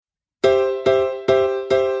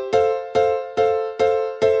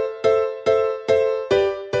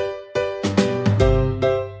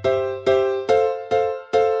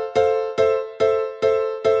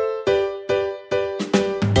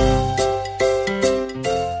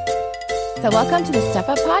So welcome to the Step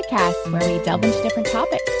Up Podcast, where we delve into different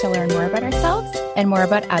topics to learn more about ourselves and more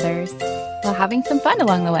about others while having some fun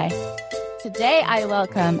along the way. Today, I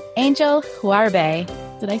welcome Angel Huarbe.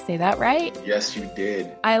 Did I say that right? Yes, you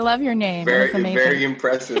did. I love your name. Very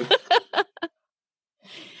impressive. That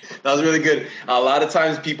was really good. A lot of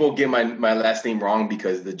times people get my last name wrong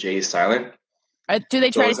because the J is silent. Do they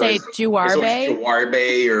try to say Juarbe?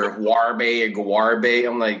 Juarbe or Warbe or Guarbe.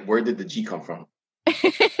 I'm like, where did the G come from?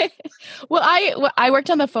 Well, I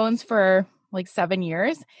worked on the phones for like 7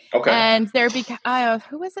 years. Okay. And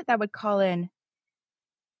who was it that would call in?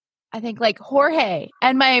 I think like Jorge.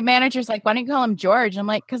 And my manager's like, why don't you call him George? I'm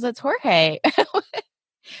like, because it's Jorge.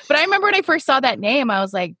 But I remember when I first saw that name, I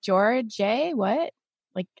was like, George J? What?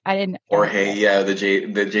 Like I didn't. Jorge, yeah, the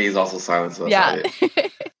J is also silent. So that's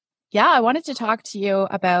it. Yeah, I wanted to talk to you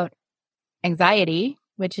about anxiety,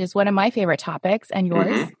 which is one of my favorite topics and yours.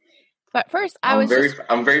 Mm-hmm. But first, I'm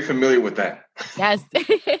very familiar with that. Yes.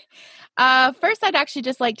 First, I'd actually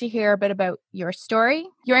just like to hear a bit about your story,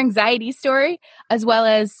 your anxiety story, as well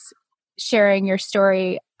as sharing your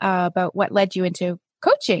story about what led you into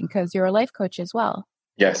coaching, because you're a life coach as well.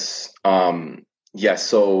 Yes.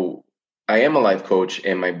 So I am a life coach,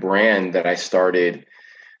 and my brand that I started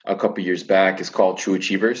a couple years back is called True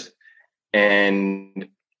Achievers. And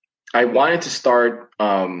I wanted to start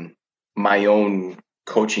my own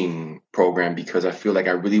coaching program because I feel like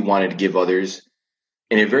I really wanted to give others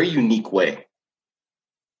in a very unique way.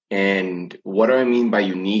 And what I mean by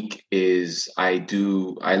unique is I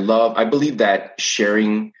believe that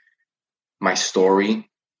sharing my story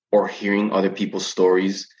or hearing other people's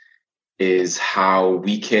stories is how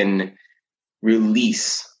we can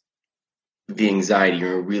release the anxiety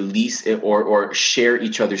or release it or share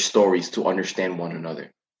each other's stories to understand one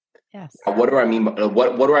another. Yes. What do I mean?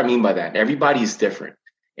 What do I mean by that? Everybody is different.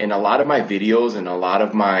 And a lot of my videos and a lot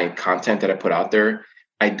of my content that I put out there,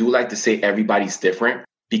 I do like to say everybody's different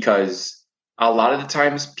because a lot of the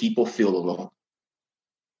times people feel alone.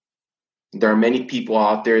 There are many people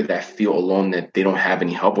out there that feel alone, that they don't have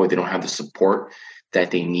any help or they don't have the support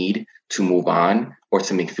that they need to move on or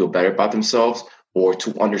to feel better about themselves or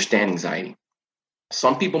to understand anxiety.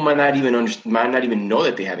 Some people might not even know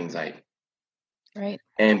that they have anxiety. Right.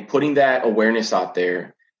 And putting that awareness out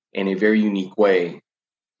there in a very unique way,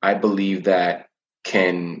 I believe that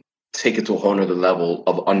can take it to a whole nother level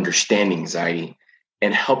of understanding anxiety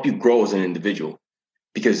and help you grow as an individual.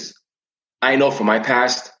 Because I know from my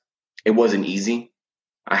past, it wasn't easy.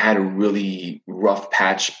 I had a really rough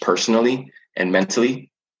patch personally and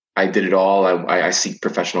mentally. I did it all. I seek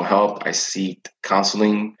professional help. I seek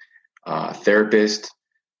counseling, therapist.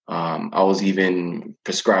 I was even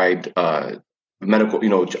prescribed medical.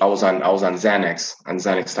 I was on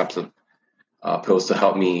Xanax types of pills to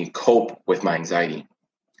help me cope with my anxiety.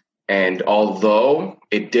 And although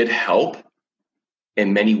it did help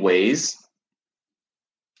in many ways,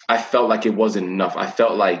 I felt like it wasn't enough. I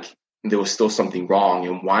felt like there was still something wrong.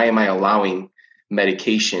 And why am I allowing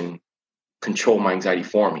medication control my anxiety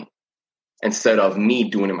for me instead of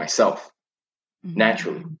me doing it myself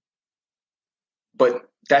naturally? But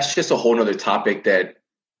that's just a whole nother topic that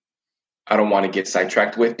I don't want to get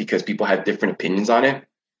sidetracked with because people have different opinions on it,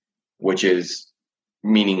 which is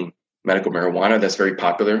meaning medical marijuana. That's very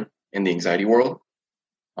popular in the anxiety world.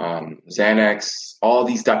 Xanax, all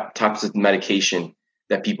these types of medication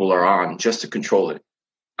that people are on just to control it.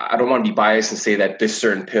 I don't want to be biased and say that this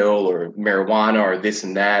certain pill or marijuana or this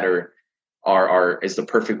and that is the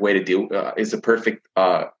perfect way to deal, is the perfect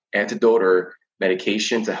antidote or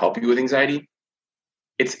medication to help you with anxiety.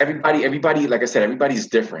 It's everybody, like I said, everybody's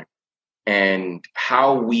different. And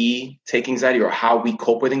how we take anxiety or how we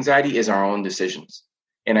cope with anxiety is our own decisions.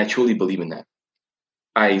 And I truly believe in that.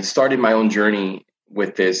 I started my own journey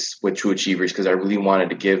with True Achievers because I really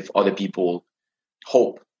wanted to give other people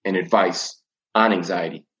hope and advice on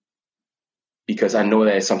anxiety, because I know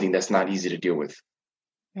that it's something that's not easy to deal with.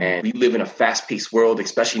 And we live in a fast-paced world,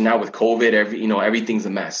 especially now with COVID. Everything's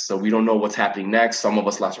a mess. So we don't know what's happening next. Some of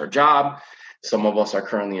us lost our job. Some of us are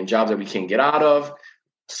currently in jobs that we can't get out of.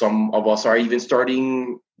 Some of us are even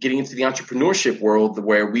getting into the entrepreneurship world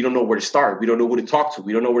where we don't know where to start. We don't know who to talk to.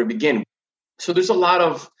 We don't know where to begin. So there's a lot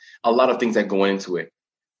of things that go into it.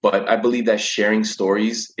 But I believe that sharing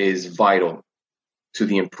stories is vital to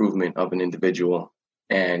the improvement of an individual.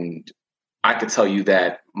 And I could tell you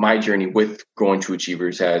that my journey with growing True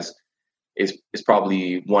Achievers is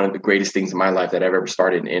probably one of the greatest things in my life that I've ever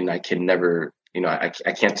started. And I can never, I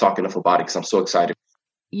can't talk enough about it because I'm so excited.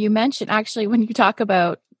 You mentioned actually when you talk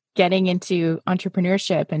about getting into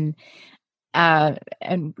entrepreneurship and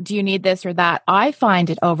do you need this or that? I find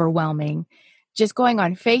it overwhelming just going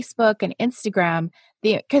on Facebook and Instagram,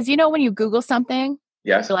 because when you Google something,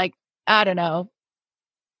 Yes. you're like, I don't know,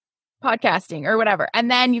 podcasting or whatever. And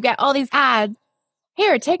then you get all these ads.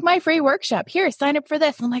 Here, take my free workshop. Here, sign up for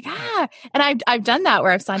this. And I'm like, and I've done that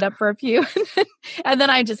where I've signed up for a few, and then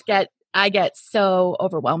I get so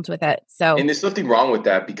overwhelmed with it. So, and there's nothing wrong with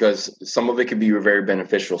that because some of it can be very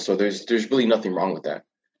beneficial. So there's really nothing wrong with that.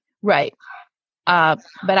 Right. But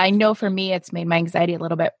I know for me, it's made my anxiety a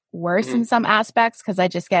little bit worse in some aspects because I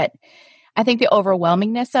think the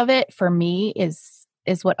overwhelmingness of it for me is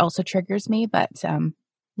what also triggers me. But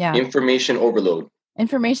yeah. Information overload.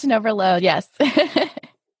 Information overload. Yes.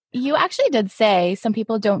 You actually did say some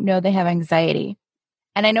people don't know they have anxiety.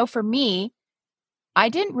 And I know for me, I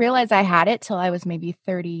didn't realize I had it till I was maybe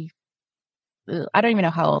 30. I don't even know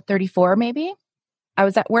how old, 34 maybe. I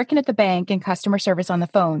was working at the bank in customer service on the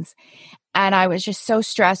phones. And I was just so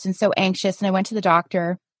stressed and so anxious. And I went to the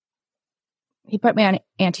doctor. He put me on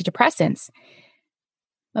antidepressants.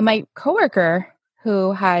 But my coworker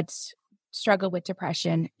who had struggled with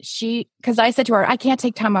depression, because I said to her, I can't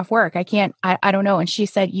take time off work. I can't, I don't know. And she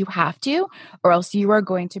said, you have to, or else you are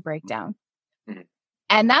going to break down. Mm-hmm.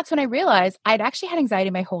 And that's when I realized I'd actually had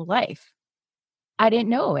anxiety my whole life. I didn't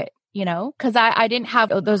know it, because I didn't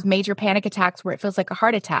have those major panic attacks where it feels like a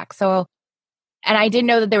heart attack. So, and I didn't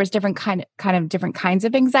know that there was different different kinds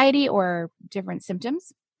of anxiety or different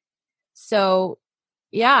symptoms. So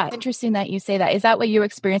yeah, it's interesting that you say that. Is that what you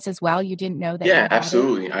experienced as well? You didn't know that? Yeah,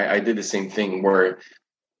 absolutely. I did the same thing where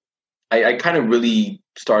I kind of really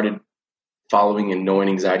started following and knowing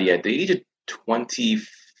anxiety at the age of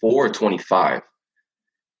 24, 25.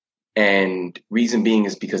 And reason being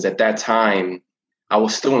is because at that time, I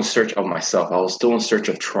was still in search of myself. I was still in search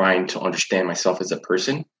of trying to understand myself as a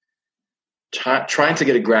person, trying to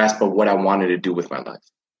get a grasp of what I wanted to do with my life.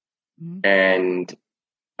 Mm-hmm. And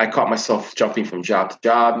I caught myself jumping from job to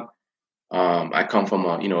job. I come from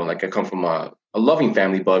a loving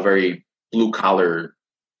family, but a very blue collar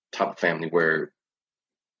type of family where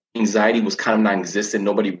anxiety was kind of non-existent.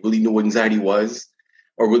 Nobody really knew what anxiety was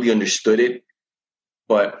or really understood it.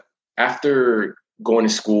 But after going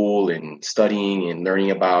to school and studying and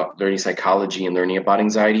learning psychology and learning about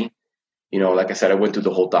anxiety, like I said, I went through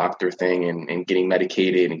the whole doctor thing and getting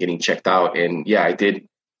medicated and getting checked out. And yeah, I did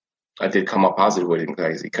come up positive with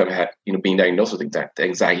anxiety, being diagnosed with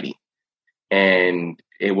anxiety. And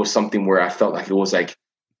it was something where I felt like it was like,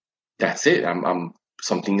 that's it.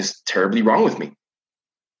 Something is terribly wrong with me.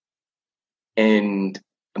 And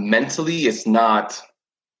mentally, it's not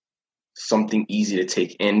something easy to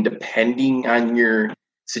take in, depending on your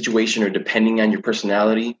situation or depending on your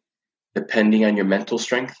personality, depending on your mental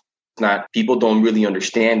strength. It's not, people don't really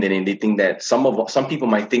understand it. And they think that some people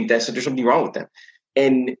might think that there's something wrong with them.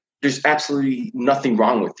 And there's absolutely nothing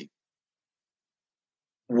wrong with you.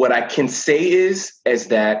 What I can say is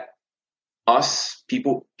that us,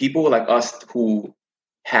 people like us who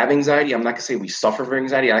have anxiety, I'm not going to say we suffer from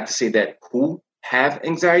anxiety. I like to say that who have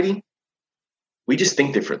anxiety, we just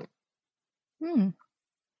think differently.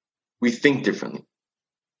 We think differently.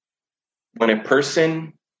 When a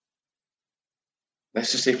person,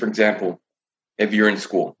 let's just say, for example, if you're in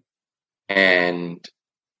school and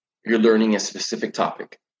you're learning a specific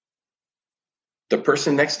topic, the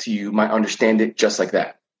person next to you might understand it just like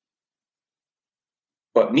that.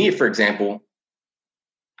 But me, for example,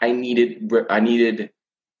 I need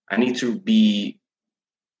to be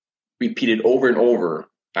repeated over and over.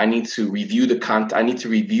 I need to review the content. I need to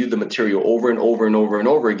review the material over and over and over and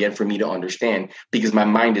over again for me to understand, because my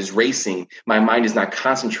mind is racing. My mind is not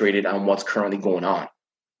concentrated on what's currently going on.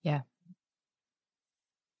 Yeah.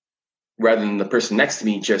 Rather than the person next to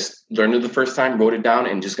me just learned it the first time, wrote it down,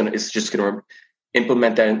 and it's just gonna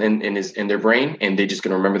implement that in their brain, and they're just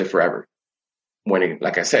gonna remember that forever. When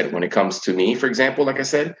it comes to me, for example, like I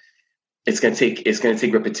said, it's gonna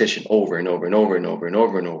take repetition over and over and over and over and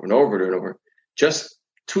over and over and over and over, just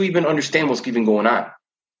to even understand what's even going on.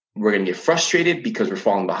 We're gonna get frustrated because we're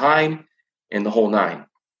falling behind and the whole nine.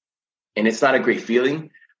 And it's not a great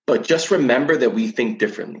feeling, but just remember that we think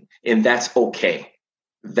differently, and that's okay.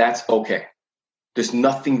 That's okay. There's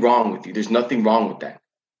nothing wrong with you. There's nothing wrong with that.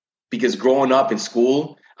 Because growing up in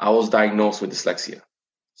school, I was diagnosed with dyslexia.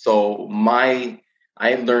 So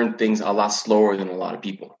I learned things a lot slower than a lot of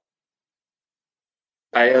people.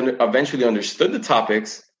 I eventually understood the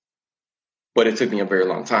topics, but it took me a very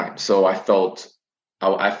long time. So I felt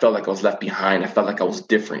like I was left behind. I felt like I was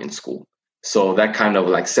different in school. So that kind of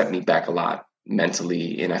like set me back a lot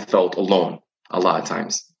mentally, and I felt alone a lot of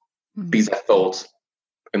times because I felt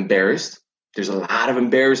embarrassed. There's a lot of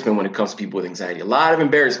embarrassment when it comes to people with anxiety. A lot of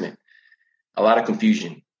embarrassment, a lot of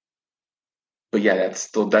confusion. but yeah,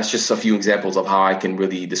 that's just a few examples of how I can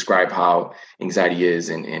really describe how anxiety is,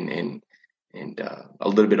 and a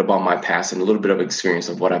little bit about my past and a little bit of experience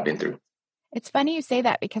of what I've been through. It's funny you say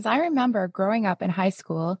that because I remember growing up in high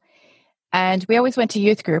school and we always went to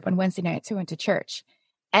youth group on Wednesday nights. We went to church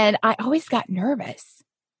and I always got nervous.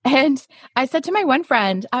 And I said to my one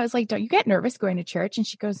friend, I was like, don't you get nervous going to church? And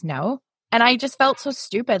she goes, no. And I just felt so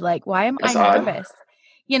stupid. Like, why am That's I odd. nervous?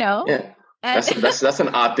 You know? Yeah, And that's an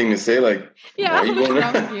odd thing to say. Like, why yeah, are you what's going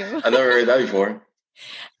wrong with there? you? I never heard that before.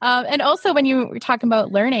 And also when you were talking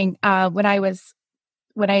about learning, when I was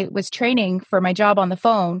training for my job on the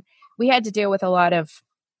phone, we had to deal with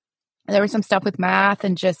there was some stuff with math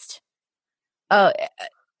and just, uh,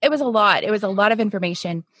 it was a lot. It was a lot of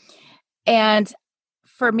information. And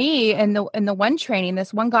for me, in the one training,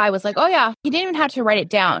 this one guy was like, "Oh yeah," he didn't even have to write it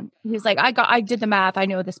down. He was like, I did the math. I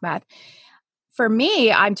know this math." For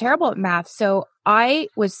me, I'm terrible at math, so I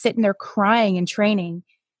was sitting there crying in training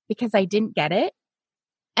because I didn't get it,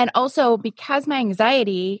 and also because my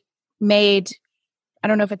anxiety made, I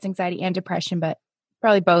don't know if it's anxiety and depression, but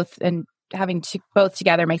probably both, and having both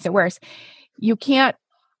together makes it worse. You can't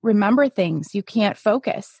remember things. You can't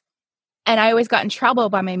focus. And I always got in trouble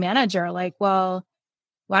by my manager, like, well,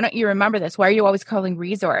 why don't you remember this? Why are you always calling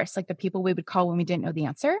resource? Like the people we would call when we didn't know the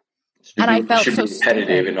answer. And I felt Should so be repetitive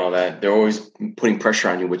stupid. and all that. They're always putting pressure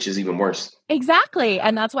on you, which is even worse. Exactly.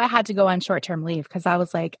 And that's why I had to go on short-term leave because I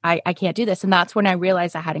was like, I can't do this. And that's when I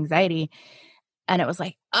realized I had anxiety. And it was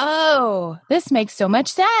like, oh, this makes so much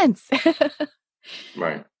sense.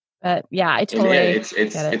 Right. But yeah, I And yeah, totally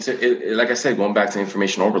get it. like I said, going back to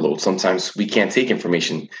information overload, sometimes we can't take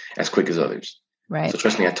information as quick as others. Right. So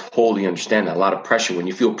trust me, I totally understand that. A lot of pressure. When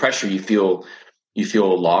you feel pressure, you feel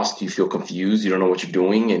lost, you feel confused, you don't know what you're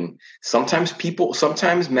doing. And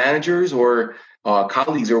sometimes managers or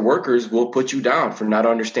colleagues or workers will put you down for not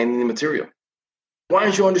understanding the material. Why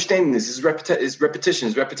aren't you understanding this? It's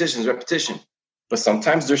repetition. But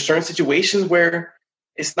sometimes there's certain situations where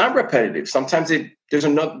it's not repetitive. Sometimes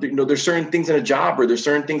there's certain things in a job or there's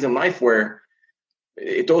certain things in life where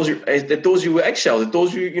it throws you eggshells. It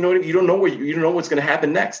throws you, you don't know you don't know what's going to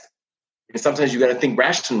happen next. And sometimes you got to think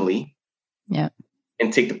rationally, Yeah.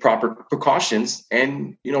 and take the proper precautions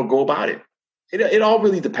and, go about it. It all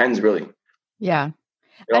really depends, really. Yeah. It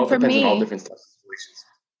And all for depends on all me, different situations.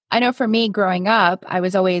 I know for me growing up, I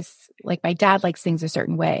was always like, my dad likes things a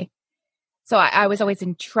certain way. So I was always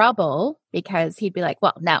in trouble because he'd be like,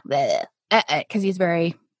 well, no, because he's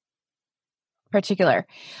very particular.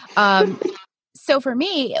 So for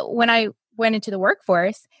me, when I went into the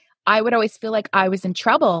workforce, I would always feel like I was in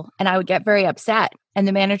trouble and I would get very upset. And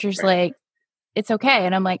the manager's like, it's okay.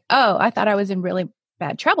 And I'm like, oh, I thought I was in really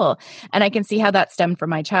bad trouble. And I can see how that stemmed from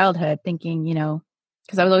my childhood thinking,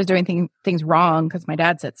 because I was always doing things wrong because my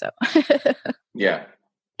dad said so. Yeah.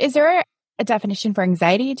 Is there a definition for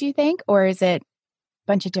anxiety, do you think? Or is it a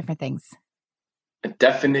bunch of different things? A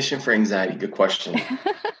definition for anxiety. Good question.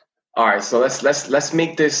 All right. So let's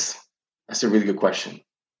make this. That's a really good question.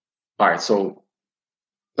 All right. So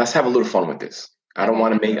let's have a little fun with this. I don't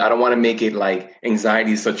want to make it like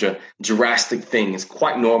anxiety is such a drastic thing. It's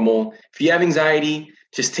quite normal. If you have anxiety,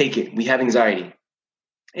 just take it. We have anxiety.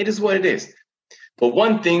 It is what it is. But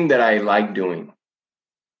one thing that I like doing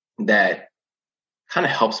that kind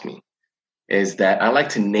of helps me is that I like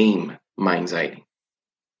to name my anxiety.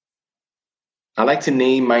 I like to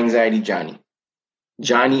name my anxiety Johnny.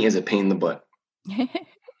 Johnny is a pain in the butt.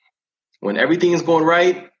 When everything is going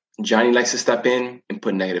right, Johnny likes to step in and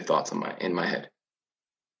put negative thoughts in my head.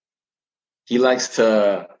 Johnny likes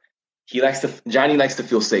to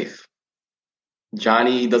feel safe.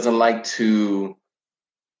 Johnny doesn't like to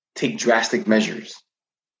take drastic measures.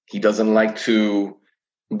 He doesn't like to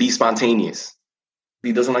be spontaneous.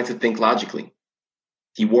 He doesn't like to think logically.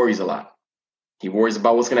 He worries a lot. He worries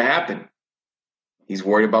about what's going to happen. He's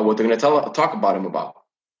worried about what they're going to talk about him about.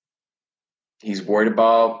 He's worried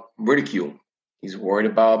about ridicule. He's worried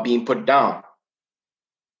about being put down.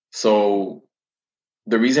 So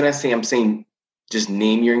the reason I'm saying just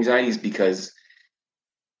name your anxiety is because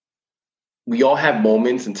we all have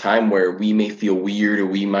moments in time where we may feel weird or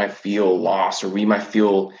we might feel lost or we might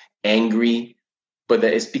feel angry, but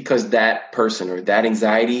it's because that person or that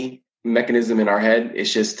anxiety mechanism in our head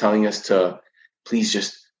is just telling us to please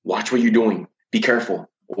just watch what you're doing. Be careful,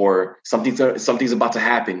 or something's about to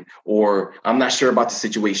happen, or I'm not sure about the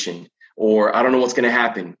situation, or I don't know what's going to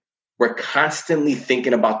happen. We're constantly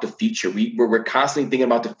thinking about the future. We're constantly thinking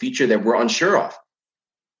about the future that we're unsure of.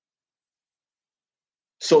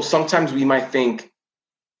 So sometimes we might think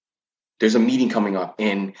there's a meeting coming up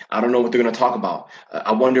and I don't know what they're going to talk about.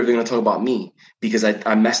 I wonder if they're going to talk about me because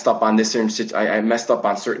I messed up on this certain, I messed up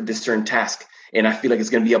on this certain task and I feel like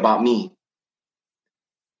it's going to be about me.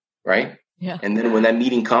 Right. Yeah. And then when that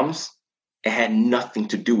meeting comes, it had nothing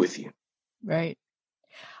to do with you. Right.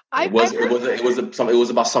 It was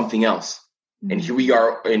about something else. Mm-hmm.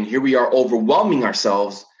 And here we are overwhelming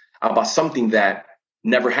ourselves about something that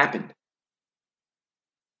never happened.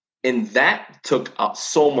 And that took up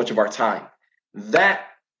so much of our time. That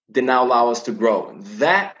did not allow us to grow.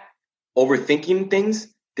 That overthinking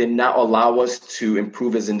things did not allow us to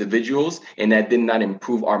improve as individuals. And that did not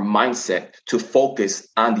improve our mindset to focus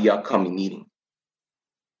on the upcoming meeting.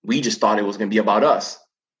 We just thought it was going to be about us,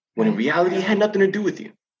 when in reality, it had nothing to do with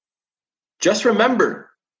you. Just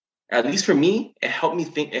remember, at least for me, it helped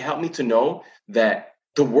me to know that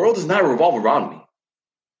the world does not revolve around me.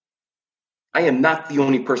 I am not the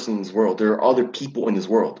only person in this world. There are other people in this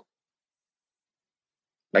world.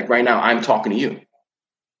 Like right now, I'm talking to you.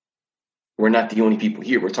 We're not the only people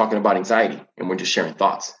here. We're talking about anxiety and we're just sharing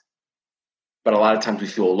thoughts. But a lot of times we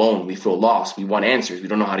feel alone. We feel lost. We want answers. We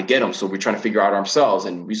don't know how to get them. So we're trying to figure out ourselves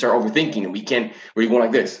and we start overthinking and we're going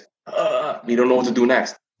like this. We don't know what to do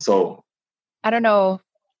next. So I don't know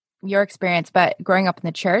your experience, but growing up in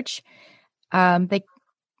the church,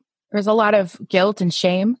 there's a lot of guilt and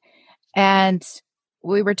shame. And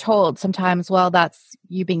we were told sometimes, well, that's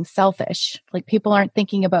you being selfish. Like people aren't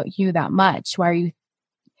thinking about you that much. Why are you?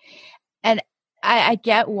 And I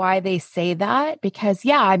get why they say that because,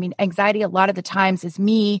 yeah, I mean, anxiety a lot of the times is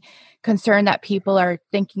me concerned that people are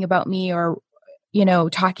thinking about me or, you know,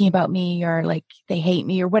 talking about me or like they hate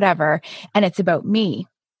me or whatever. And it's about me.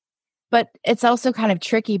 But it's also kind of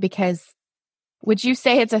tricky because would you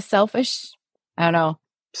say it's a selfish? I don't know.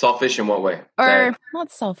 Selfish in what way? Or not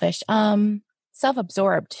selfish,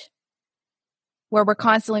 self-absorbed, where we're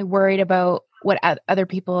constantly worried about what other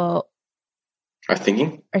people are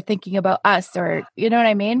thinking about us, or you know what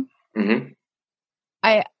I mean? Mm-hmm.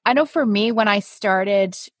 I know for me, when I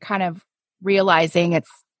started kind of realizing it's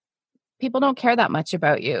people don't care that much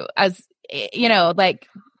about you, as you know, like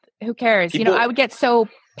who cares? You know, I would get so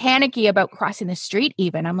panicky about crossing the street.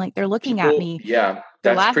 Even I'm like, they're looking at me. Yeah,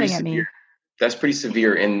 they're laughing at me. That's pretty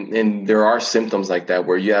severe. And there are symptoms like that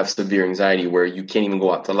where you have severe anxiety where you can't even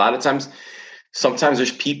go out. A lot of times, sometimes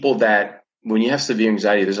there's people that when you have severe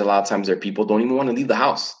anxiety, there's a lot of times there are people don't even want to leave the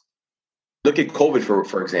house. Look at COVID,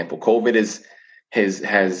 for example. COVID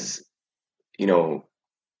has, you know,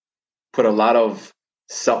 put a lot of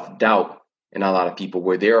self-doubt in a lot of people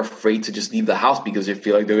where they're afraid to just leave the house because they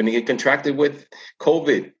feel like they're going to get contracted with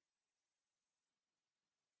COVID.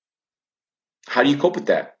 How do you cope with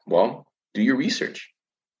that? Well, do your research.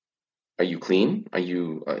 Are you clean? Are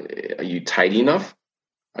you tidy enough?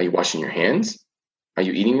 Are you washing your hands? Are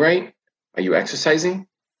you eating right? Are you exercising?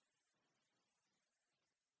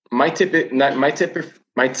 My tip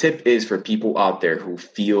is for people out there who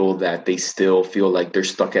feel that they still feel like they're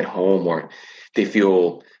stuck at home or they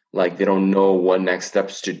feel like they don't know what next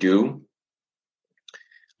steps to do.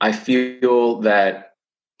 I feel that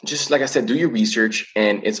just like I said, do your research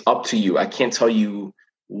and it's up to you. I can't tell you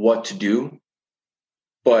what to do,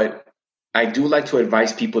 but I do like to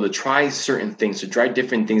advise people to try certain things, to try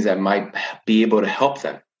different things that might be able to help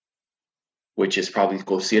them, which is probably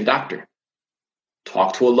go see a doctor,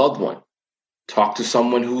 talk to a loved one, talk to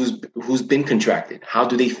someone who's been contracted. How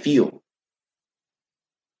do they feel?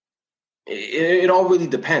 It all really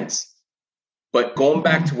depends. But going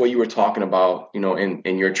back to what you were talking about, you know,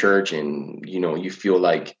 in your church and, you know, you feel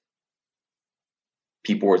like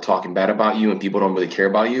people were talking bad about you and people don't really care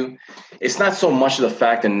about you. It's not so much the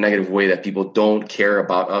fact in a negative way that people don't care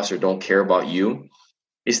about us or don't care about you.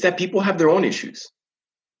 It's that people have their own issues.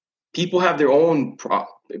 People have their own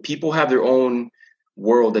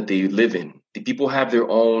world that they live in. The people have their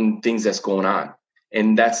own things that's going on.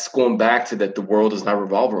 And that's going back to that the world does not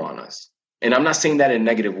revolve around us. And I'm not saying that in a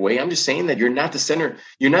negative way. I'm just saying that you're not the center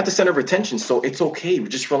of attention. So it's okay.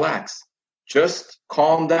 Just relax. Just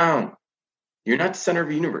calm down. You're not the center of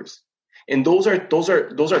the universe. And those are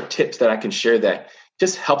tips that I can share that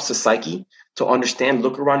just helps the psyche to understand.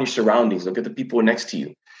 Look around your surroundings. Look at the people next to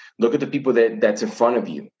you. Look at the people that's in front of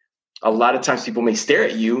you. A lot of times people may stare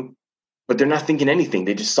at you, but they're not thinking anything.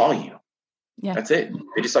 They just saw you. Yeah. That's it.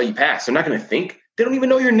 They just saw you pass. They're not going to think. They don't even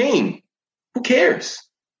know your name. Who cares?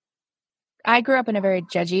 I grew up in a very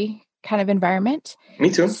judgy kind of environment. Me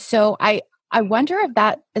too. So I wonder if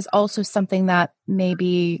that is also something that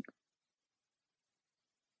maybe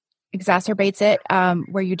exacerbates it,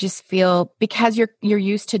 where you just feel because you're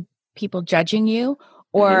used to people judging you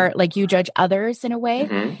or like you judge others in a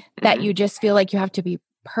way that you just feel like you have to be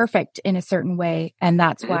perfect in a certain way. And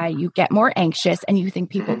that's why you get more anxious and you think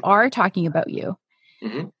people are talking about you.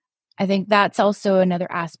 I think that's also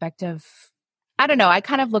another aspect of, I don't know, I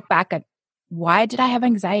kind of look back at why did I have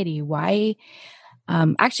anxiety? Why?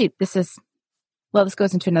 Actually, this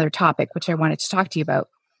goes into another topic, which I wanted to talk to you about.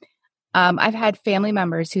 I've had family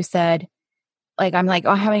members who said, like,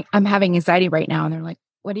 oh, I'm having anxiety right now. And they're like,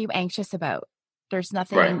 what are you anxious about? There's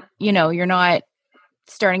nothing, you're not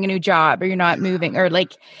starting a new job or you're not moving or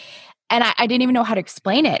like, and I didn't even know how to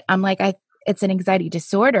explain it. I'm like, it's an anxiety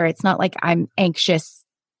disorder. It's not like I'm anxious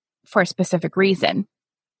for a specific reason.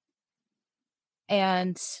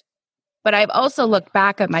 But I've also looked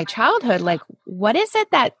back at my childhood, like, what is it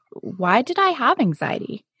why did I have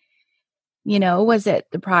anxiety? Was it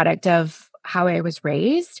the product of how I was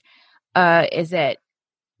raised? Is it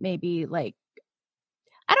maybe like,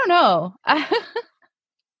 I don't know.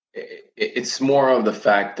 It's more of the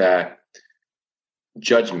fact that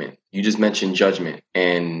judgment, you just mentioned judgment,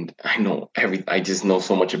 and I just know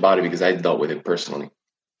so much about it because I dealt with it personally.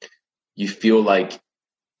 You feel like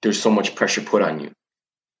there's so much pressure put on you.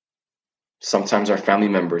 Sometimes our family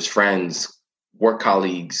members, friends, work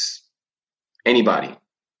colleagues, anybody.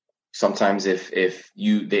 Sometimes if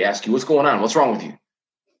they ask you, what's going on? What's wrong with you?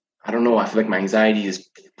 I don't know. I feel like my anxiety is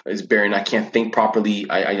bearing. I can't think properly.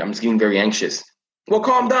 I'm just getting very anxious. Well,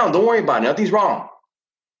 calm down. Don't worry about it. Nothing's wrong.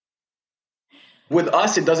 With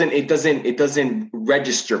us, it doesn't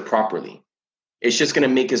register properly. It's just going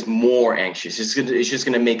to make us more anxious. It's just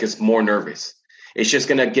going to make us more nervous. It's just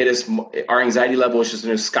going to get us, our anxiety level is just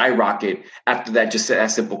going to skyrocket after that, just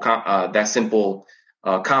that simple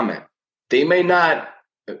comment. They may not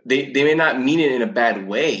mean it in a bad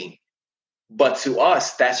way, but to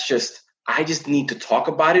us, that's just, I just need to talk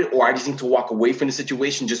about it, or I just need to walk away from the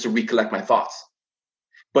situation just to recollect my thoughts.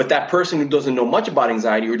 But that person who doesn't know much about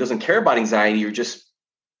anxiety or doesn't care about anxiety or just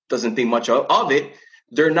doesn't think much of it,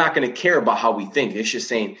 they're not going to care about how we think. It's just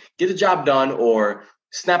saying, get the job done or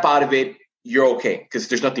snap out of it. You're okay because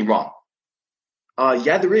there's nothing wrong.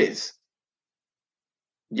 Yeah, there is.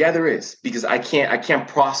 Yeah, there is, because I cannot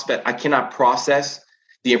process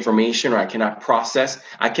the information, or I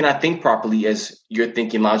cannot think properly as you're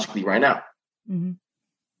thinking logically right now. Mm-hmm.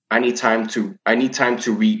 I need time to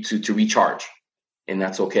recharge, and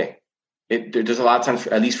that's okay. There's a lot of times,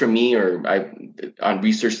 at least for me, on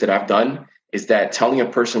research that I've done, is that telling a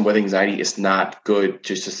person with anxiety is not good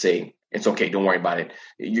just to say it's okay, don't worry about it,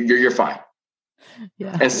 you're fine.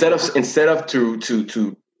 Yeah. Instead of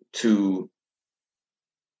to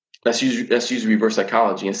let's use reverse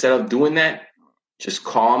psychology. Instead of doing that, just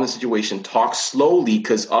calm the situation, talk slowly,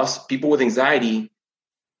 because us people with anxiety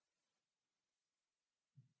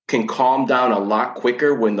can calm down a lot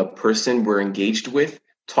quicker when the person we're engaged with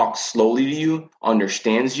talks slowly to you,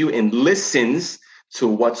 understands you, and listens to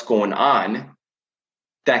what's going on.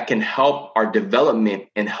 That can help our development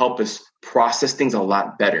and help us process things a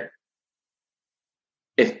lot better.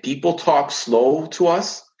 If people talk slow to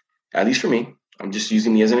us, at least for me, I'm just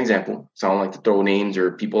using me as an example, so I don't like to throw names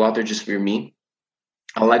or people out there, just for me.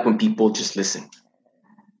 I like when people just listen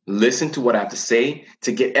to what I have to say,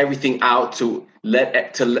 to get everything out, to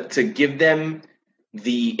give them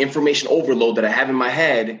the information overload that I have in my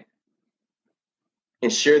head,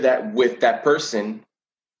 and share that with that person,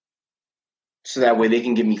 so that way they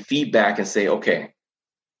can give me feedback and say, okay,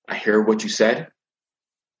 I hear what you said.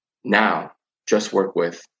 Now just work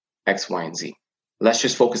with X, Y, and Z. Let's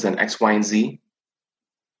just focus on X, Y, and Z,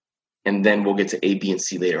 and then we'll get to A, B, and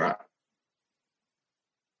C later on.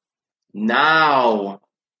 Now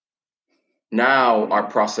our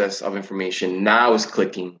process of information now is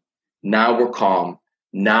clicking. Now we're calm.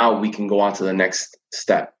 Now we can go on to the next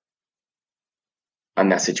step on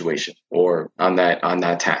that situation or on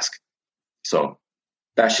that task. So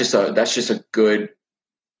that's just a good,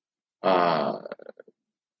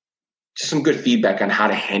 just some good feedback on how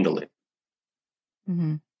to handle it.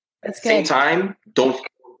 Mm-hmm. At the same time,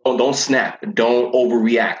 don't snap. Don't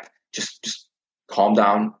overreact. Just calm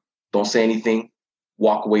down. Don't say anything.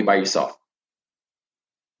 Walk away by yourself.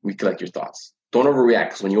 Recollect your thoughts. Don't overreact,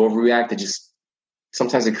 because when you overreact,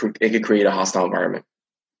 sometimes it could create a hostile environment.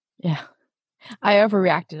 Yeah. I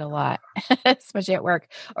overreacted a lot, especially at work,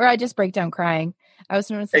 or I just break down crying. I was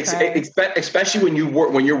noticing, especially when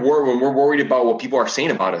we're worried about what people are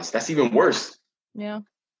saying about us. That's even worse. Yeah.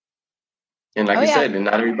 And like said, and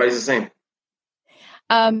not everybody's the same.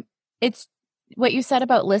 It's what you said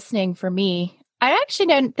about listening. For me, I actually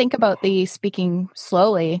didn't think about the speaking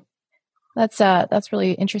slowly. That's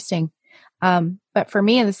really interesting. But for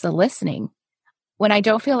me, it's the listening. When I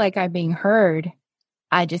don't feel like I'm being heard,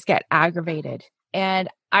 I just get aggravated. And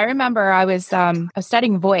I remember I was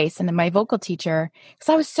studying voice, and then my vocal teacher, because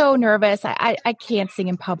I was so nervous, I can't sing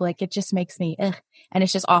in public. It just makes me, ugh, and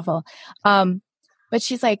it's just awful. But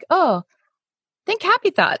she's like, "Oh, think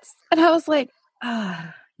happy thoughts," and I was like,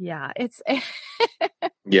 "Ah, yeah, it's."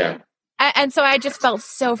 Yeah. And so I just felt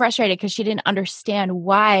so frustrated because she didn't understand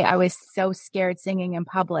why I was so scared singing in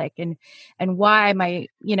public, and why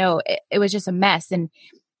it was just a mess, and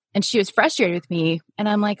she was frustrated with me, and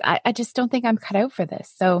I'm like, I just don't think I'm cut out for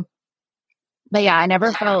this. So, but yeah, I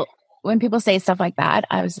never felt when people say stuff like that,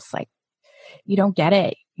 I was just like, you don't get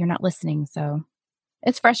it, you're not listening. So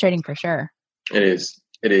it's frustrating for sure. It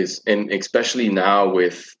is, and especially now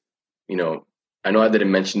with, I know I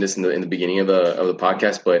didn't mention this in the beginning of the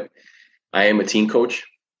podcast, but I am a teen coach,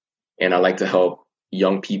 and I like to help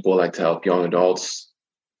young people, I like to help young adults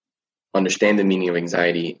understand the meaning of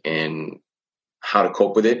anxiety and how to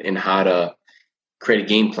cope with it, and how to create a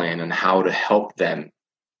game plan and how to help them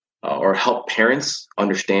or help parents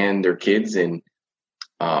understand their kids, and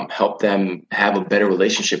help them have a better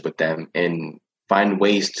relationship with them and find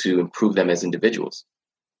ways to improve them as individuals.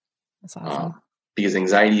 That's awesome. Because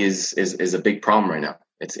anxiety is a big problem right now.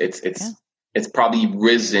 It's probably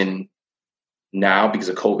risen now because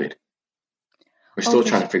of COVID. We're still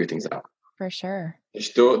trying to figure things out. For sure.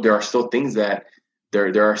 There are still things that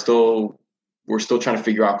we're still trying to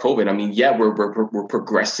figure out COVID. I mean, yeah, we're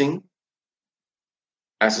progressing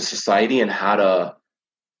as a society, and how to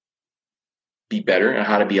be better and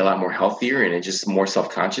how to be a lot more healthier and just more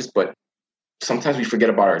self-conscious. But sometimes we forget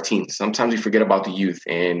about our teens. Sometimes we forget about the youth,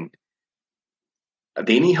 and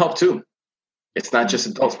they need help too. It's not just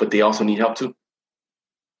adults, but they also need help too.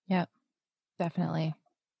 Yeah, definitely.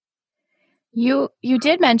 You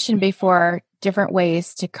did mention before different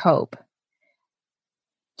ways to cope.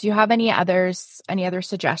 Do you have any other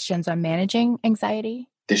suggestions on managing anxiety?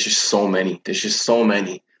 There's just so many.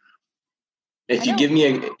 If you give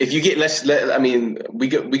me we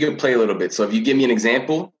could play a little bit. So if you give me an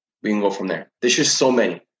example, we can go from there. There's just so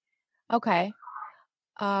many. Okay.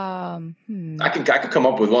 I could come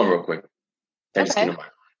up with one real quick. I'm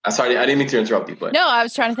sorry, I didn't mean to interrupt you, but no, I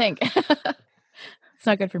was trying to think. It's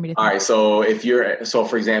not good for me to think. All right, so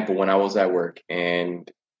for example, when I was at work, and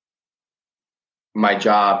my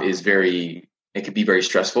job it could be very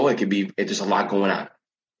stressful. There's a lot going on.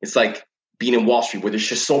 It's like being in Wall Street, where there's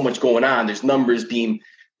just so much going on. There's numbers being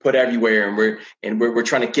put everywhere, and we're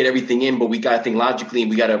trying to get everything in, but we got to think logically, and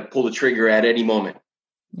we got to pull the trigger at any moment.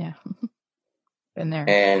 Yeah. Been there.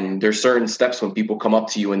 And there's certain steps when people come up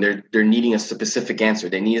to you and they're needing a specific answer.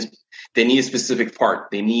 They need a specific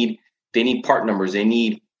part. They need part numbers. They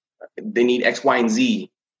need X, Y, and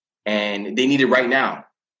Z, and they need it right now.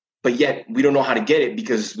 But yet we don't know how to get it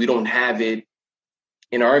because we don't have it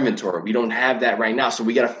in our inventory. We don't have that right now. So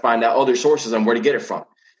we got to find out other sources on where to get it from.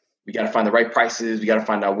 We got to find the right prices. We got to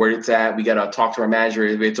find out where it's at. We got to talk to our manager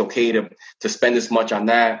if it's okay to spend this much on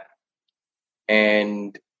that.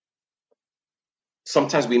 And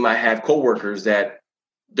sometimes we might have coworkers that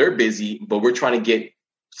they're busy, but we're trying to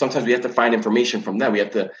sometimes we have to find information from them. We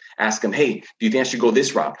have to ask them, hey, do you think I should go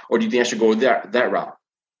this route? Or do you think I should go that route?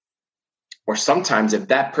 Or sometimes if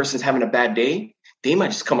that person's having a bad day, they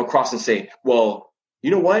might just come across and say, well, you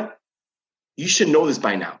know what? You should know this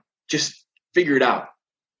by now. Just figure it out.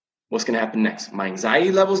 What's going to happen next? My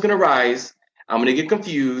anxiety level is going to rise. I'm going to get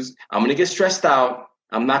confused. I'm going to get stressed out.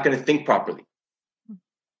 I'm not going to think properly.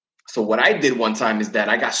 So what I did one time is that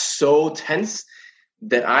I got so tense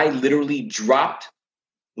that I literally dropped.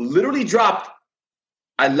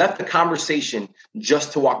 I left the conversation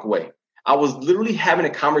just to walk away. I was literally having a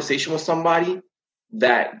conversation with somebody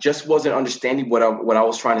that just wasn't understanding what I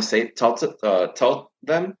was trying to tell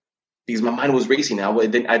them, because my mind was racing.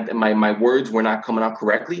 My words were not coming out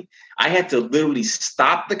correctly. I had to literally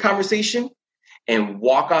stop the conversation and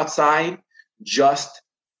walk outside just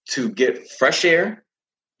to get fresh air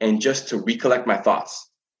and just to recollect my thoughts.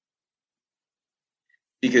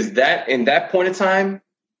 Because in that point in time,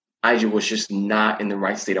 I was just not in the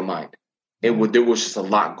right state of mind. There was just a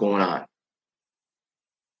lot going on.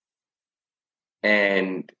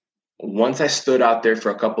 And once I stood out there for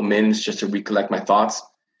a couple minutes just to recollect my thoughts,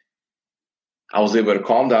 I was able to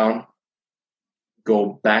calm down,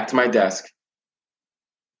 go back to my desk,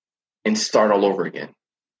 and start all over again.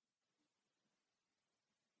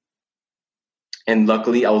 And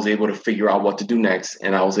luckily, I was able to figure out what to do next,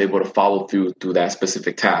 and I was able to follow through that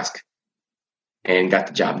specific task and got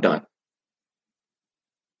the job done.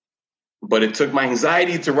 But it took my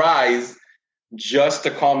anxiety to rise just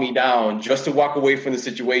to calm me down, just to walk away from the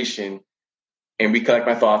situation and recollect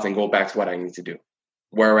my thoughts and go back to what I need to do.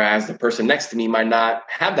 Whereas the person next to me might not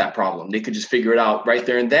have that problem. They could just figure it out right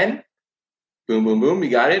there and then. Boom, boom, boom. We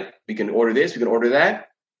got it. We can order this. We can order that.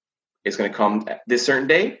 It's going to come this certain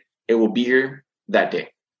day. It will be here that day.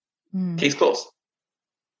 Case closed.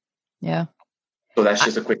 Yeah. So that's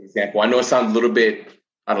just a quick example. I know it sounds a little bit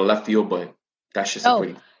out of left field, but that's just a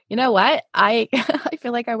quick. You know what? I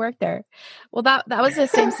feel like I worked there. Well, that was the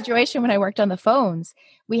same situation when I worked on the phones.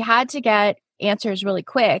 We had to get answers really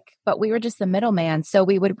quick, but we were just the middleman. So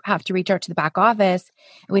we would have to reach out to the back office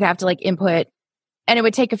and we'd have to like input, and it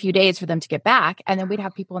would take a few days for them to get back. And then we'd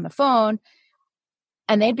have people on the phone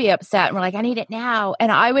and they'd be upset and we're like, I need it now.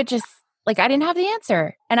 And I would just like, I didn't have the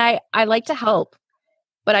answer, and I like to help,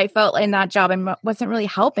 but I felt in that job I wasn't really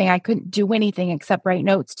helping. I couldn't do anything except write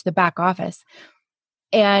notes to the back office.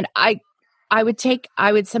 And I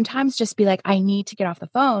would sometimes just be like, I need to get off the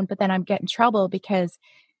phone, but then I'm getting in trouble because,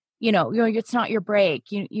 it's not your break.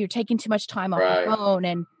 You're taking too much time off the phone.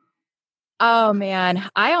 And oh man,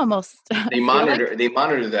 I almost they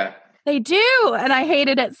monitor that. They do. And I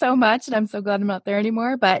hated it so much. And I'm so glad I'm not there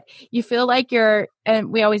anymore. But you feel like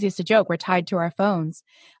and we always used to joke, we're tied to our phones.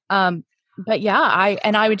 But yeah,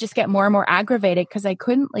 I would just get more and more aggravated because I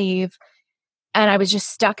couldn't leave. And I was just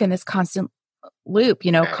stuck in this constant loop,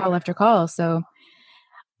 call after call. So,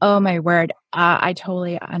 oh my word, I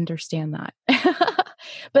totally understand that.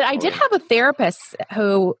 But I did have a therapist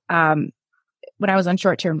who, when I was on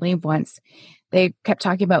short-term leave once, they kept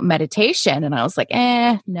talking about meditation, and I was like,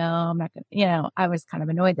 no, I'm not gonna, I was kind of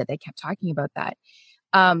annoyed that they kept talking about that.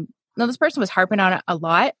 No, this person was harping on it a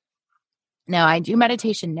lot. Now I do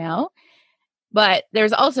meditation now, but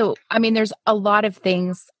there's also, there's a lot of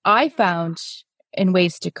things I found in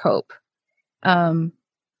ways to cope.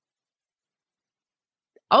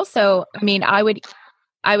 Also, I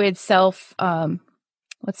would self,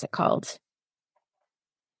 what's it called?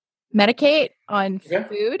 Medicate on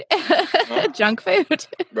food, junk food.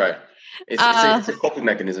 Right. It's a coping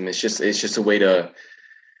mechanism. It's just a way to,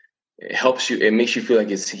 it helps you. It makes you feel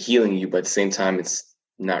like it's healing you, but at the same time, it's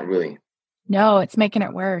not really. No, it's making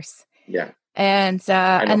it worse. Yeah. And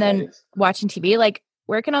then watching TV, like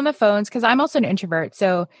working on the phones, because I'm also an introvert.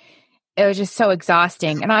 So it was just so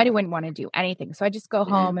exhausting and I wouldn't want to do anything. So I just go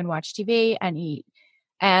home and watch TV and eat.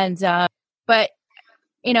 And, but,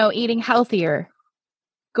 eating healthier,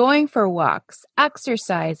 going for walks,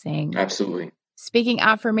 exercising. Absolutely. Speaking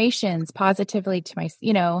affirmations positively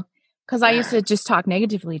to because I used to just talk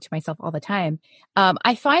negatively to myself all the time.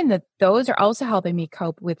 I find that those are also helping me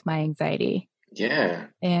cope with my anxiety. Yeah.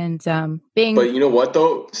 And But you know what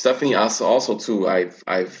though, Stephanie, also too,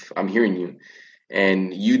 I'm hearing you.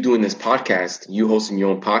 And you doing this podcast, you hosting your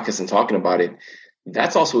own podcast and talking about it,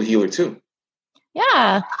 that's also a healer too.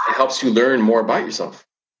 Yeah. It helps you learn more about yourself.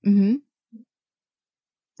 Mm-hmm.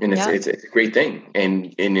 And it's a great thing.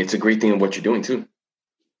 And it's a great thing of what you're doing too.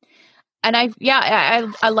 And I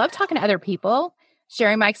love talking to other people,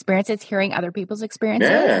 sharing my experiences, hearing other people's experiences.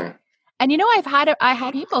 Yeah. And I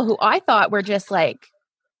had people who I thought were just like,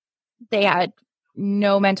 they had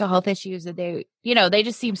no mental health issues, that they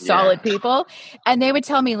just seem solid people. And they would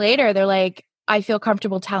tell me later, they're like, I feel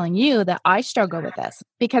comfortable telling you that I struggle with this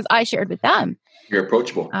because I shared with them. You're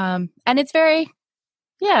approachable. And it's very,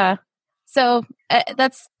 so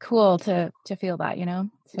that's cool to feel that, So,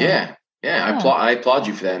 yeah. I applaud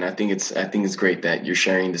you for that. And I think it's great that you're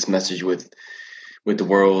sharing this message with the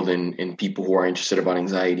world and people who are interested about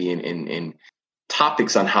anxiety and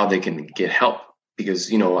topics on how they can get help.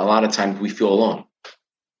 Because, a lot of times we feel alone.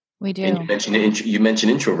 We do. And you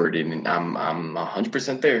mentioned introverted, and I'm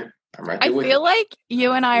 100% there. I'm right there I feel like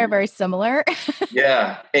you and I are very similar.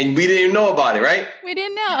 Yeah. And we didn't even know about it, right? We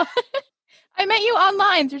didn't know. I met you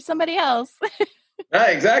online through somebody else.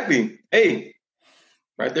 Yeah, exactly. Hey,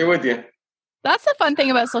 right there with you. That's the fun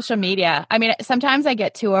thing about social media. Sometimes I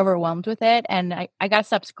get too overwhelmed with it and I got to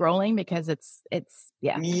stop scrolling because it's.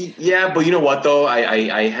 Yeah, but you know what though?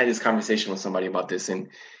 I had this conversation with somebody about this, and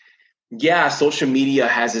social media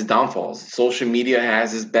has its downfalls. Social media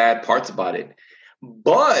has its bad parts about it,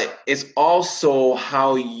 but it's also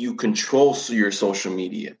how you control your social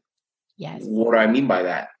media. Yes. What do I mean by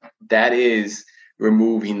that? That is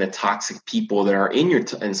removing the toxic people that are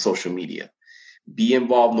in social media. Be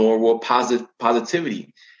involved more with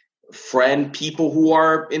positivity. Friend people who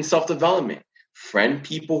are in self-development. Friend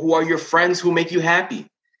people who are your friends who make you happy.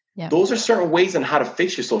 Yeah. Those are certain ways on how to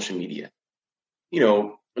fix your social media.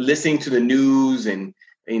 Listening to the news and,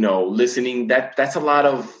 listening, that's a lot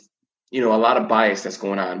of bias that's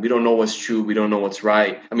going on. We don't know what's true. We don't know what's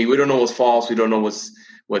right. We don't know what's false. We don't know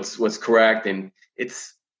what's correct. And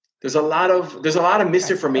there's a lot of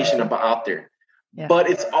misinformation out there. Yeah. But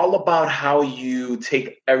it's all about how you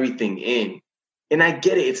take everything in. And I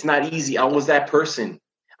get it. It's not easy. I was that person.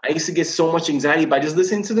 I used to get so much anxiety by just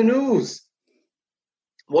listening to the news.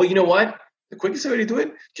 Well, you know what? The quickest way to do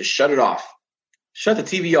it, just shut it off. Shut the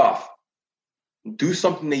TV off. Do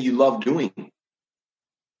something that you love doing.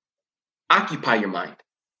 Occupy your mind.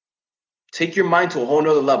 Take your mind to a whole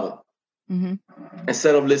nother level. Mm-hmm.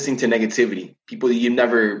 Instead of listening to negativity, people that you've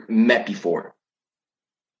never met before.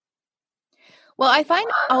 Well, I find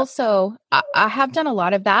also, I have done a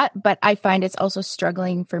lot of that, but I find it's also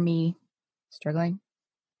difficult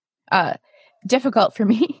for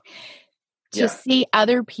me to see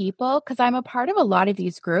other people, because I'm a part of a lot of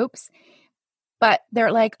these groups, but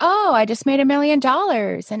they're like, oh, I just made $1 million.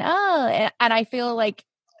 And I feel like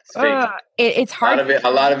it's hard. A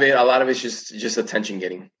lot of it's just attention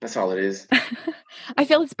getting. That's all it is. I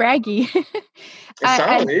feel it's braggy.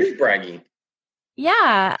 It is braggy.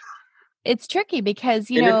 Yeah. It's tricky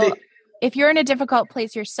because, if you're in a difficult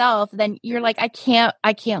place yourself, then you're like, I can't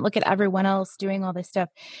look at everyone else doing all this stuff.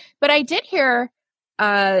 But I did hear,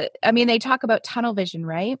 they talk about tunnel vision,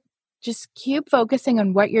 right? Just keep focusing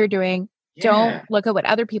on what you're doing. Yeah. Don't look at what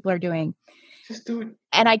other people are doing. Just do it.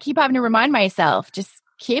 And I keep having to remind myself, just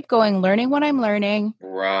keep going, learning what I'm learning.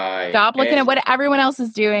 Right. Stop looking at what everyone else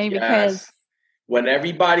is doing because... When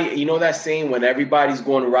everybody, you know that saying, when everybody's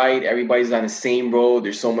going right, everybody's on the same road,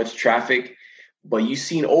 there's so much traffic, but you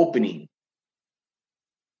see an opening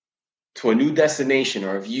to a new destination,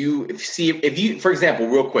 or if you, for example,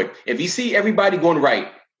 real quick, if you see everybody going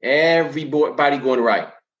right, why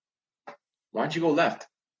don't you go left?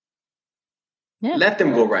 Yeah. Let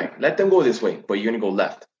them go right. Let them go this way, but you're going to go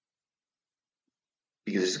left.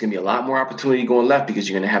 Because there's going to be a lot more opportunity going left because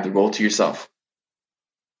you're going to have the road to yourself.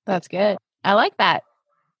 That's good. I like that.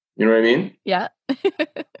 You know what I mean? Yeah.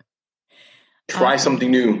 Try something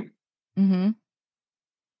new. Mm-hmm.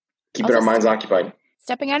 Keeping our minds occupied.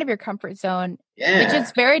 Stepping out of your comfort zone, which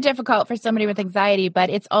is very difficult for somebody with anxiety, but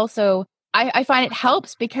it's also, I find it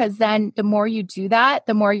helps because then the more you do that,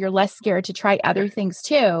 the more you're less scared to try other things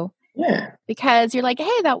too. Yeah. Because you're like,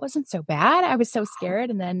 hey, that wasn't so bad. I was so scared.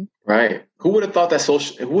 And then. Right. Who would have thought that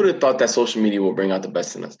social media will bring out the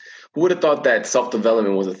best in us? Who would have thought that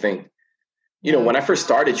self-development was a thing? When I first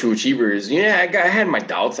started True Achievers, I had my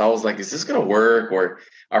doubts. I was like, is this going to work? Or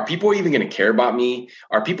are people even going to care about me?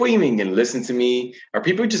 Are people even going to listen to me? Are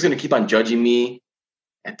people just going to keep on judging me?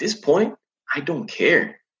 At this point, I don't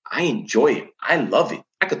care. I enjoy it. I love it.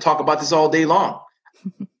 I could talk about this all day long.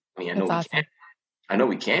 I know we can. I know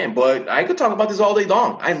we can, but I could talk about this all day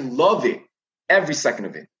long. I love it. Every second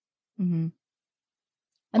of it. Mm-hmm.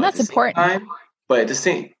 And that's important. But at the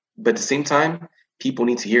same time, people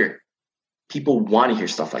need to hear it. People want to hear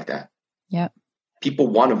stuff like that. Yeah. People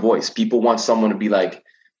want a voice. People want someone to be like,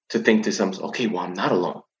 to think to themselves, okay, well, I'm not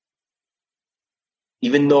alone.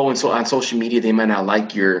 Even though on social media, they might not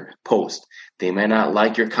like your post. They might not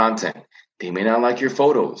like your content. They may not like your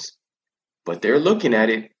photos, but they're looking at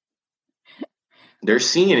it. They're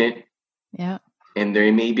seeing it. Yeah. And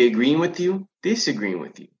they may be agreeing with you, disagreeing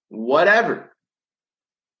with you, whatever.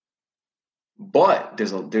 But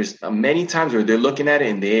there's many times where they're looking at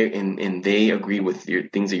it and they agree with your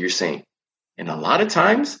things that you're saying. And a lot of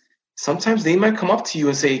times, sometimes they might come up to you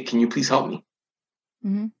and say, can you please help me?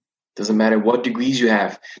 Mm-hmm. Doesn't matter what degrees you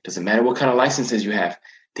have. Doesn't matter what kind of licenses you have.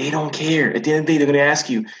 They don't care. At the end of the day, they're going to ask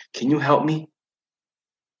you, can you help me?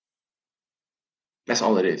 That's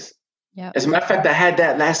all it is. Yeah. As a matter of fact, I had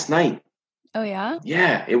that last night. Oh, yeah?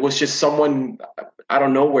 Yeah. It was just someone out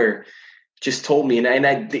of nowhere just told me,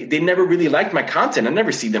 and they never really liked my content. I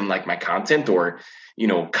never see them like my content or,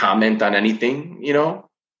 comment on anything,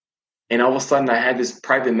 And all of a sudden I had this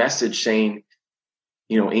private message saying,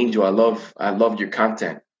 Angel, I love your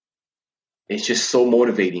content. It's just so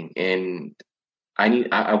motivating. And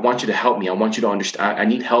I want you to help me. I want you to understand. I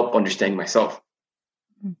need help understanding myself.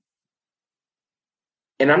 Mm-hmm.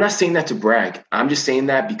 And I'm not saying that to brag. I'm just saying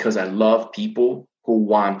that because I love people who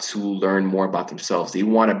want to learn more about themselves. They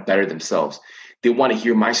want to better themselves. They want to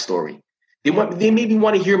hear my story. They maybe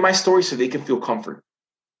want to hear my story so they can feel comfort.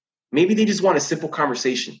 Maybe they just want a simple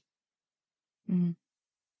conversation. Mm-hmm.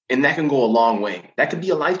 And that can go a long way. That could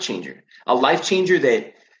be a life changer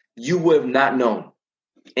that you would have not known.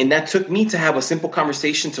 And that took me to have a simple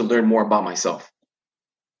conversation to learn more about myself.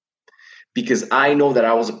 Because I know that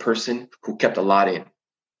I was a person who kept a lot in.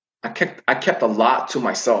 I kept a lot to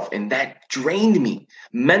myself, and that drained me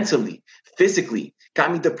mentally, physically,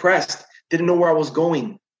 got me depressed, didn't know where I was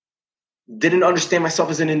going, didn't understand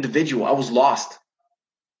myself as an individual. I was lost.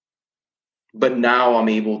 But now I'm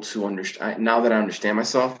able to understand. Now that I understand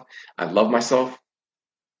myself, I love myself.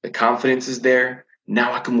 The confidence is there.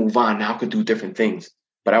 Now I can move on. Now I can do different things.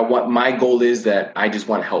 But my goal is that I just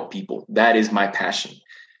want to help people. That is my passion.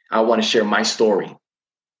 I want to share my story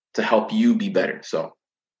to help you be better. So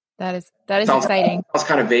that is exciting. Sounds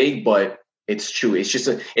kind of vague, but it's true. It's just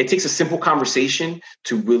it takes a simple conversation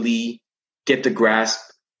to really get the grasp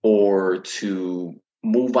or to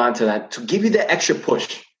move on to that, to give you the extra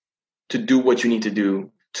push to do what you need to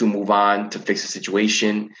do to move on, to fix the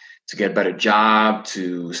situation, to get a better job,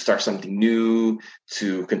 to start something new,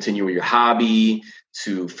 to continue with your hobby,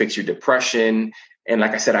 to fix your depression. And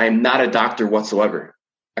like I said, I am not a doctor whatsoever.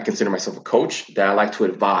 I consider myself a coach that I like to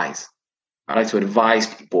advise. I like to advise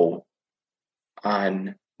people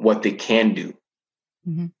on what they can do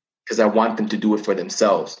because I want them to do it for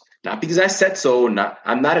themselves. Not because I said so.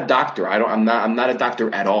 I'm not a doctor. I'm not a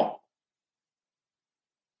doctor at all.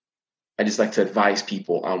 I just like to advise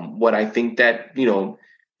people on what I think that,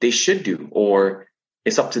 they should do, or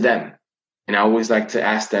it's up to them. And I always like to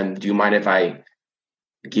ask them, do you mind if I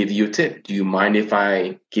give you a tip? Do you mind if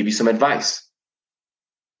I give you some advice?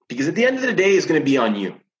 Because at the end of the day, it's going to be on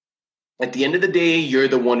you. At the end of the day, you're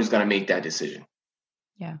the one who's going to make that decision.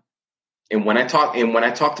 Yeah. And when I talk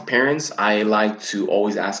to parents, I like to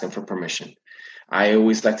always ask them for permission. I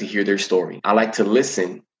always like to hear their story. I like to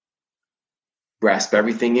listen, grasp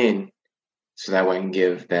everything in, so that way I can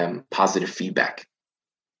give them positive feedback.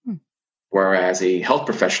 Whereas a health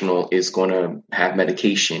professional is going to have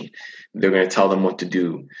medication. They're going to tell them what to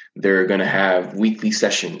do. They're going to have weekly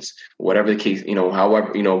sessions, whatever the case,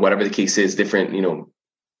 whatever the case is, different,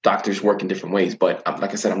 doctors work in different ways. But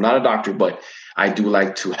like I said, I'm not a doctor, but I do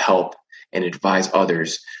like to help and advise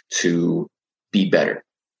others to be better.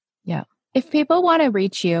 Yeah. If people want to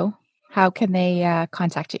reach you, how can they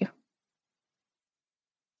contact you?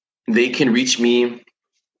 They can reach me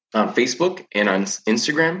on Facebook and on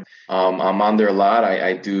Instagram. I'm on there a lot.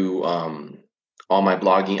 I do all my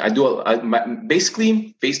blogging.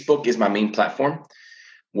 Basically, Facebook is my main platform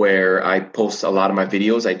where I post a lot of my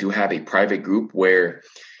videos. I do have a private group where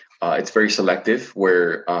it's very selective,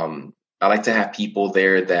 where I like to have people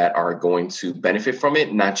there that are going to benefit from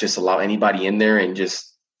it, not just allow anybody in there and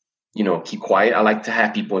just, keep quiet. I like to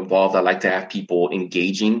have people involved. I like to have people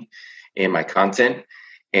engaging in my content.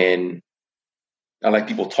 And I like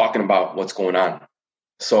people talking about what's going on.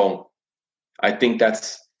 So I think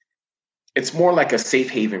it's more like a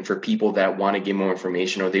safe haven for people that want to get more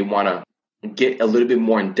information or they want to get a little bit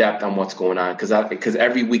more in depth on what's going on. Because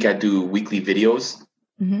every week I do weekly videos.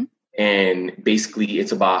 And basically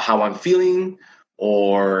it's about how I'm feeling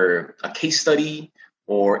or a case study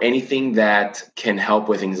or anything that can help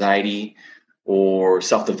with anxiety or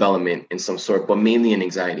self-development in some sort, but mainly in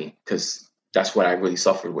anxiety, because that's what I really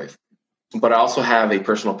suffered with. But I also have a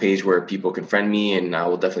personal page where people can friend me, and I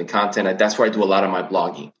will definitely content. That's where I do a lot of my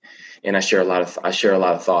blogging, and I share a lot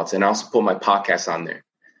of thoughts, and I also put my podcast on there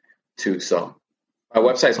too. So my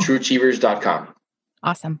website is trueachievers.com.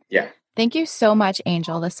 Awesome. Yeah. Thank you so much,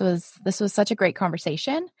 Angel. This was such a great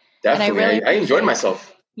conversation. Definitely. And I enjoyed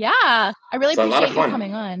myself. Yeah. I really appreciate you fun.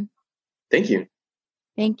 coming on. Thank you.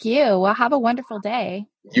 Thank you. Well, have a wonderful day.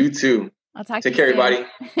 You too. I'll talk to you soon. Take care, everybody.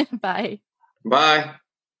 Bye. Bye.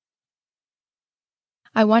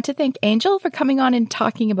 I want to thank Angel for coming on and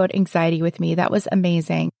talking about anxiety with me. That was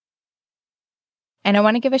amazing. And I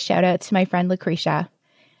want to give a shout out to my friend Lucretia,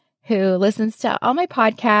 who listens to all my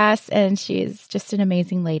podcasts, and she's just an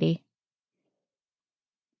amazing lady.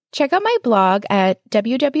 Check out my blog at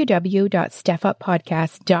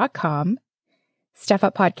www.stephuppodcast.com, Steph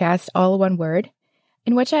Up Podcast, all one word,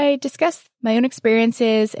 in which I discuss my own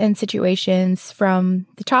experiences and situations from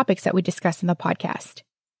the topics that we discuss in the podcast.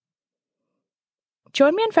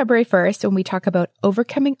 Join me on February 1st when we talk about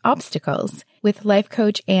overcoming obstacles with life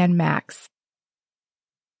coach Ann Max.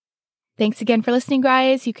 Thanks again for listening,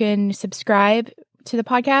 guys. You can subscribe to the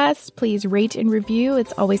podcast. Please rate and review.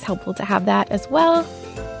 It's always helpful to have that as well.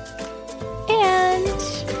 And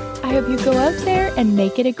I hope you go out there and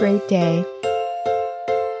make it a great day.